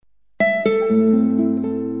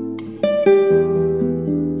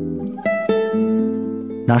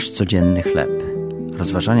Nasz codzienny chleb.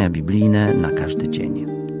 Rozważania biblijne na każdy dzień.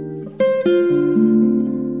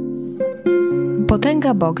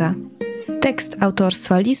 Potęga Boga. Tekst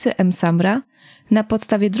autorstwa Lisy M. Samra na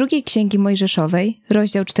podstawie drugiej Księgi Mojżeszowej,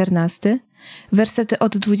 rozdział 14, wersety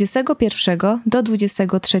od 21 do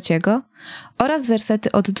 23 oraz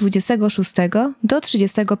wersety od 26 do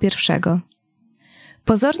 31.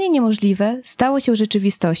 Pozornie niemożliwe stało się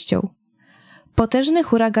rzeczywistością. Potężny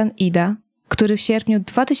huragan Ida, który w sierpniu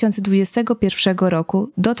 2021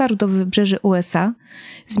 roku dotarł do wybrzeży USA,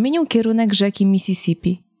 zmienił kierunek rzeki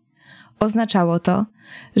Mississippi. Oznaczało to,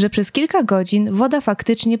 że przez kilka godzin woda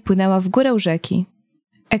faktycznie płynęła w górę rzeki.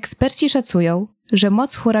 Eksperci szacują, że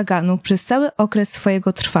moc huraganu przez cały okres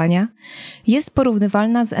swojego trwania jest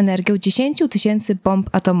porównywalna z energią 10 000 bomb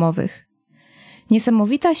atomowych.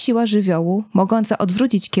 Niesamowita siła żywiołu, mogąca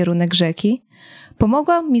odwrócić kierunek rzeki,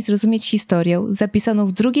 pomogła mi zrozumieć historię zapisaną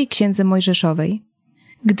w drugiej Księdze Mojżeszowej.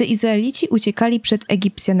 Gdy Izraelici uciekali przed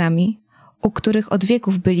Egipcjanami, u których od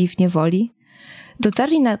wieków byli w niewoli,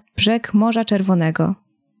 dotarli na brzeg Morza Czerwonego.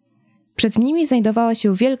 Przed nimi znajdowała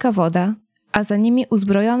się wielka woda, a za nimi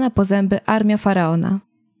uzbrojona po zęby armia Faraona.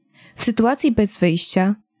 W sytuacji bez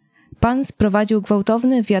wyjścia Pan sprowadził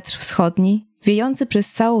gwałtowny wiatr wschodni, wiejący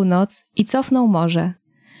przez całą noc i cofnął morze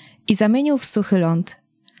i zamienił w suchy ląd.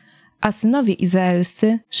 A synowie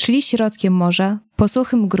izraelscy szli środkiem morza po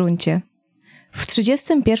suchym gruncie. W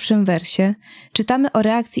 31 wersie czytamy o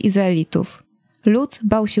reakcji Izraelitów. Lud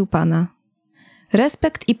bał się Pana.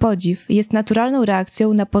 Respekt i podziw jest naturalną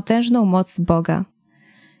reakcją na potężną moc Boga.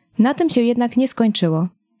 Na tym się jednak nie skończyło.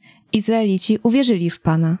 Izraelici uwierzyli w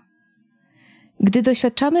Pana. Gdy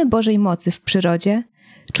doświadczamy Bożej mocy w przyrodzie,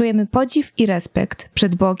 czujemy podziw i respekt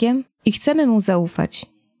przed Bogiem i chcemy Mu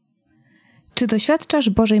zaufać. Czy doświadczasz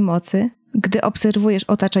Bożej mocy, gdy obserwujesz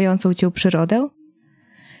otaczającą cię przyrodę?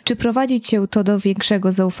 Czy prowadzi cię to do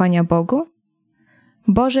większego zaufania Bogu?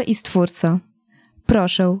 Boże i Stwórco,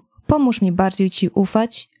 proszę, pomóż mi bardziej Ci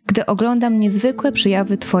ufać, gdy oglądam niezwykłe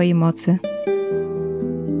przejawy Twojej mocy.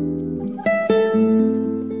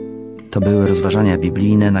 To były rozważania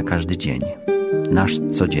biblijne na każdy dzień. Nasz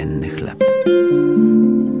codzienny chleb.